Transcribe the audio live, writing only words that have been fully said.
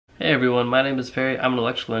Hey everyone, my name is Perry, I'm an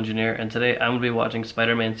electrical engineer, and today I'm going to be watching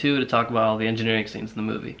Spider-Man 2 to talk about all the engineering scenes in the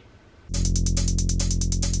movie.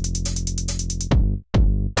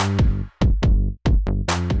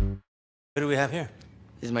 What do we have here?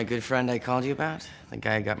 This is my good friend I called you about. The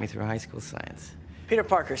guy who got me through high school science. Peter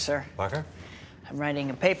Parker, sir. Parker? I'm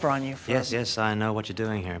writing a paper on you for... Yes, I know what you're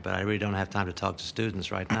doing here, but I really don't have time to talk to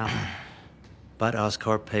students right now. But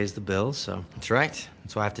Oscorp pays the bills, so... That's right.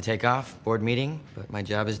 That's why I have to take off. Board meeting, but my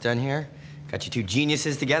job is done here. Got you two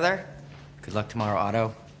geniuses together. Good luck tomorrow,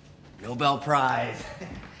 Otto. Nobel Prize.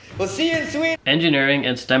 We'll see you in Sweden. Engineering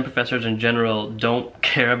and STEM professors in general don't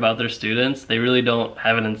care about their students. They really don't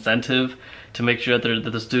have an incentive to make sure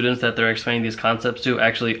that the students that they're explaining these concepts to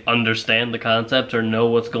actually understand the concepts or know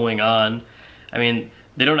what's going on. I mean,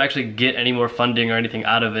 they don't actually get any more funding or anything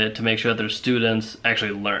out of it to make sure that their students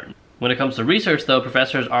actually learn. When it comes to research though,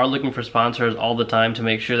 professors are looking for sponsors all the time to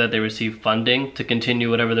make sure that they receive funding to continue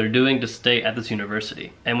whatever they're doing to stay at this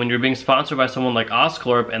university. And when you're being sponsored by someone like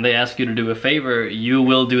Oscorp and they ask you to do a favor, you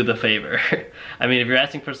will do the favor. I mean, if you're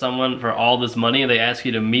asking for someone for all this money and they ask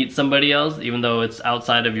you to meet somebody else, even though it's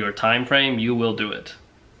outside of your time frame, you will do it.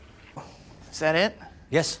 Is that it?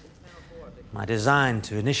 Yes. My design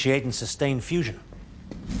to initiate and sustain fusion.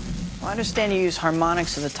 Well, I understand you use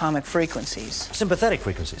harmonics of atomic frequencies. Sympathetic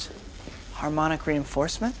frequencies. Harmonic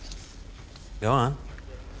reinforcement? Go on.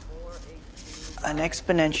 An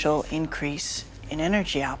exponential increase in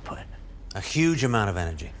energy output. A huge amount of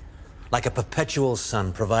energy. Like a perpetual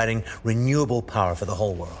sun providing renewable power for the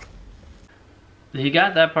whole world. He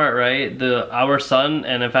got that part right. Our sun,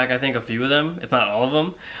 and in fact I think a few of them, if not all of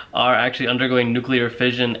them, are actually undergoing nuclear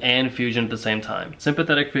fission and fusion at the same time.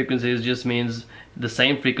 Sympathetic frequencies just means the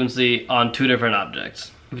same frequency on two different objects.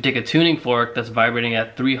 If you take a tuning fork that's vibrating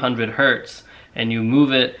at 300 hertz and you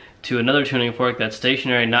move it to another tuning fork that's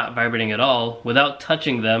stationary, not vibrating at all, without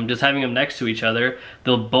touching them, just having them next to each other,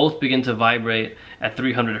 they'll both begin to vibrate at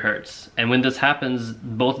 300 hertz. And when this happens,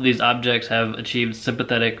 both of these objects have achieved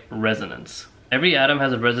sympathetic resonance. Every atom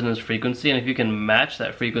has a resonance frequency, and if you can match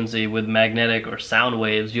that frequency with magnetic or sound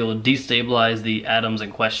waves, you'll destabilize the atoms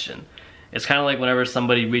in question. It's kind of like whenever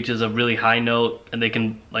somebody reaches a really high note and they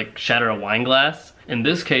can like shatter a wine glass. In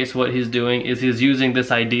this case, what he's doing is he's using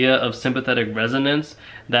this idea of sympathetic resonance,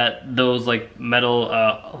 that those like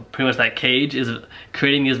metal, pretty much that cage is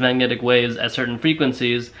creating these magnetic waves at certain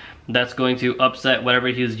frequencies that's going to upset whatever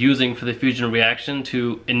he's using for the fusion reaction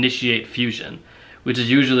to initiate fusion, which is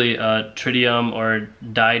usually tritium or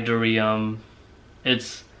didurium.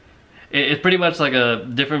 It's pretty much like a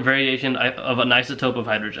different variation of an isotope of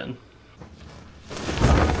hydrogen.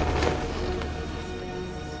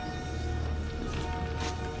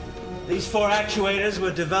 These four actuators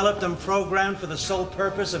were developed and programmed for the sole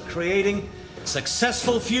purpose of creating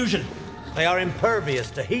successful fusion. They are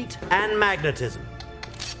impervious to heat and magnetism.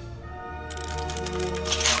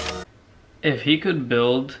 If he could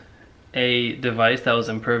build a device that was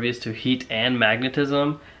impervious to heat and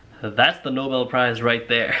magnetism, that's the Nobel Prize right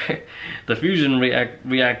there. The fusion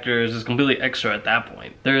reactor is just completely extra at that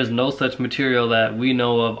point. There is no such material that we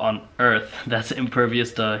know of on Earth that's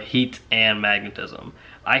impervious to heat and magnetism.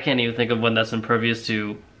 I can't even think of one that's impervious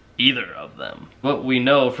to either of them. What we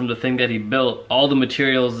know from the thing that he built, all the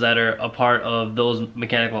materials that are a part of those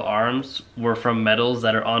mechanical arms were from metals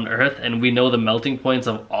that are on Earth, and we know the melting points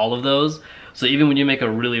of all of those. So even when you make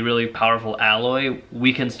a really, really powerful alloy,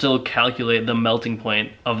 we can still calculate the melting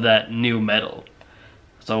point of that new metal.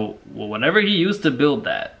 So whatever he used to build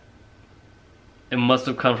that, it must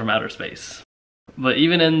have come from outer space. But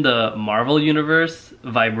even in the Marvel universe,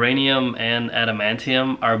 vibranium and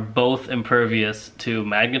adamantium are both impervious to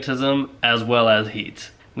magnetism as well as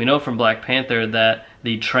heat. We know from Black Panther that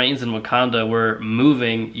the trains in Wakanda were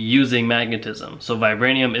moving using magnetism. So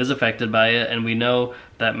vibranium is affected by it, and we know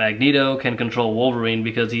that Magneto can control Wolverine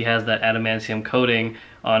because he has that adamantium coating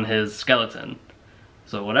on his skeleton.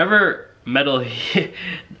 So whatever metal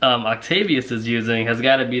Octavius is using has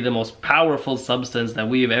got to be the most powerful substance that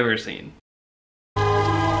we've ever seen.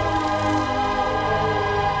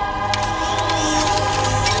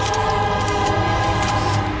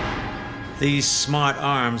 These smart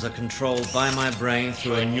arms are controlled by my brain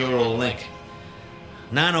through a neural link.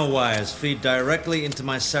 Nanowires feed directly into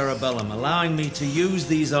my cerebellum, allowing me to use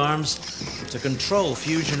these arms to control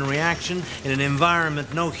fusion reaction in an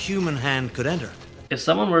environment no human hand could enter. If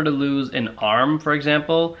someone were to lose an arm, for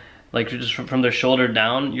example, like just from their shoulder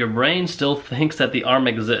down, your brain still thinks that the arm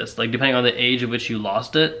exists, like depending on the age at which you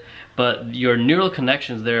lost it, but your neural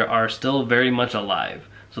connections there are still very much alive.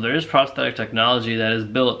 So there is prosthetic technology that is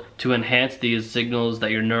built to enhance these signals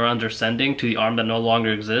that your neurons are sending to the arm that no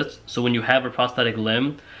longer exists. So when you have a prosthetic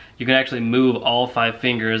limb, you can actually move all 5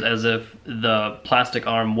 fingers as if the plastic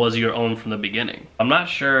arm was your own from the beginning. I'm not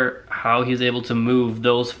sure how he's able to move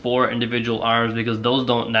those 4 individual arms because those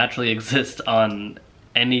don't naturally exist on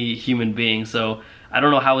any human being. So I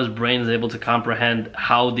don't know how his brain is able to comprehend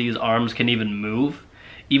how these arms can even move.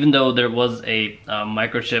 Even though there was a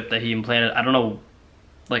microchip that he implanted, I don't know,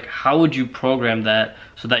 like, how would you program that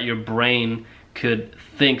so that your brain could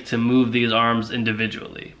think to move these arms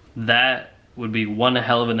individually? That would be one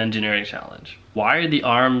hell of an engineering challenge. Why are the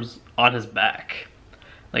arms on his back?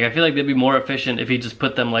 Like, I feel like they'd be more efficient if he just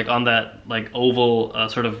put them like on that like oval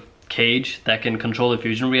sort of cage that can control the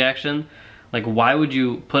fusion reaction. Like, why would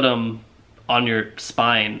you put them on your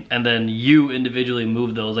spine and then you individually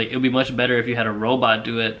move those? Like, it would be much better if you had a robot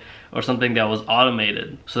do it or something that was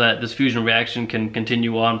automated so that this fusion reaction can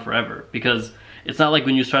continue on forever. Because it's not like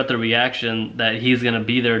when you start the reaction that he's gonna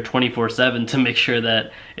be there 24/7 to make sure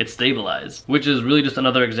that it's stabilized, which is really just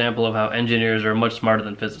another example of how engineers are much smarter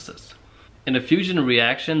than physicists. In a fusion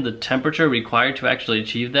reaction, the temperature required to actually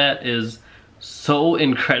achieve that is so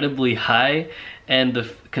incredibly high, and the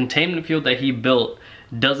containment field that he built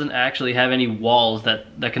doesn't actually have any walls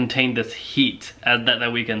that contain this heat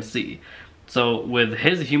that we can see. So with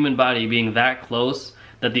his human body being that close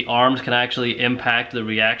that the arms can actually impact the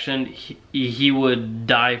reaction, he would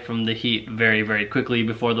die from the heat very, very quickly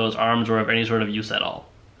before those arms were of any sort of use at all.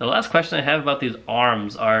 The last question I have about these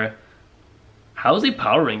arms are, how is he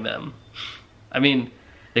powering them? I mean,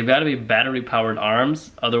 they've got to be battery powered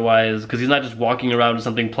arms, otherwise, because he's not just walking around with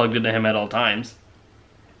something plugged into him at all times.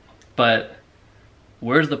 But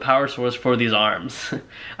where's the power source for these arms?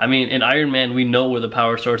 I mean, in Iron Man, we know where the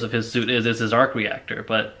power source of his suit is. It's his arc reactor.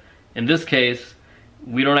 But in this case,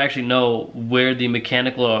 we don't actually know where the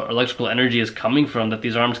mechanical or electrical energy is coming from that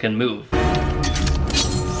these arms can move.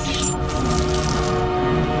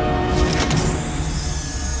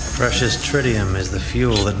 Precious tritium is the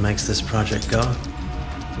fuel that makes this project go.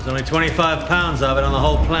 There's only 25 pounds of it on the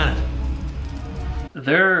whole planet.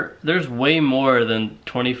 There's way more than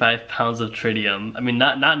 25 pounds of tritium. I mean,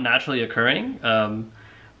 not naturally occurring,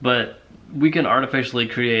 but we can artificially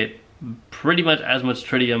create pretty much as much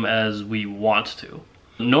tritium as we want to.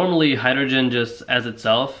 Normally, hydrogen just as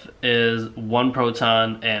itself is 1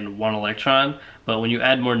 proton and 1 electron, but when you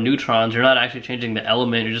add more neutrons, you're not actually changing the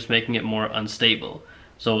element, you're just making it more unstable.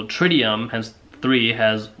 So tritium, hence 3,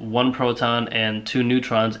 has 1 proton and 2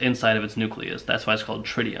 neutrons inside of its nucleus. That's why it's called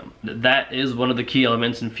tritium. That is one of the key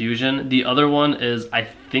elements in fusion. The other one is, I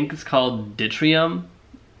think it's called deuterium,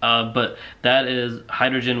 but that is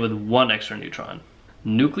hydrogen with 1 extra neutron.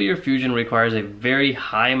 Nuclear fusion requires a very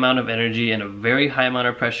high amount of energy and a very high amount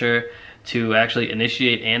of pressure to actually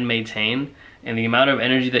initiate and maintain, and the amount of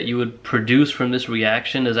energy that you would produce from this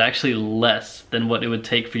reaction is actually less than what it would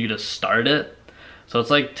take for you to start it. So it's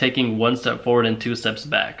like taking 1 step forward and 2 steps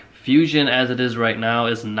back. Fusion as it is right now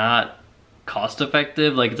is not cost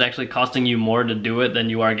effective. Like, it's actually costing you more to do it than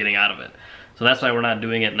you are getting out of it. So that's why we're not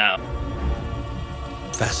doing it now.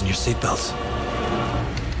 Fasten your seatbelts.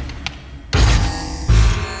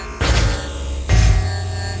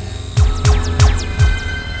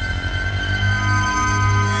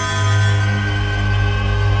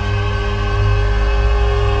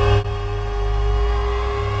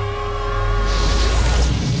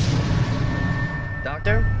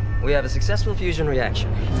 Doctor, we have a successful fusion reaction.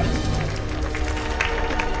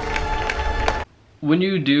 When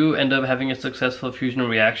you do end up having a successful fusion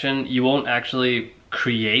reaction, you won't actually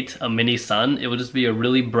create a mini sun. It will just be a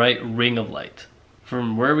really bright ring of light.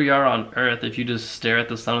 From where we are on Earth, if you just stare at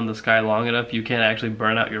the sun in the sky long enough, you can actually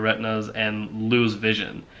burn out your retinas and lose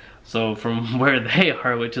vision. So from where they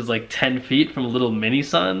are, which is like 10 feet from a little mini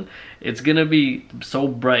sun, it's gonna be so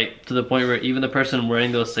bright to the point where even the person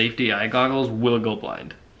wearing those safety eye goggles will go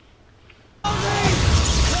blind.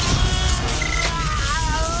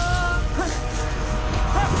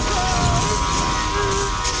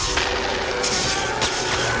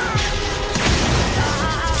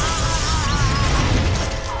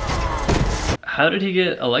 How did he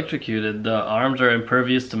get electrocuted? The arms are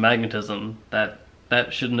impervious to magnetism. That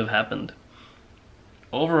shouldn't have happened.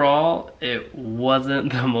 Overall, it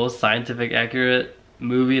wasn't the most scientific accurate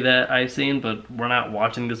movie that I've seen, but we're not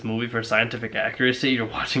watching this movie for scientific accuracy, you're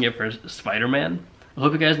watching it for Spider-Man. I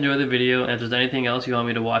hope you guys enjoyed the video, and if there's anything else you want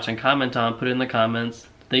me to watch and comment on, put it in the comments.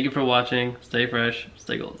 Thank you for watching, stay fresh,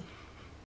 stay golden.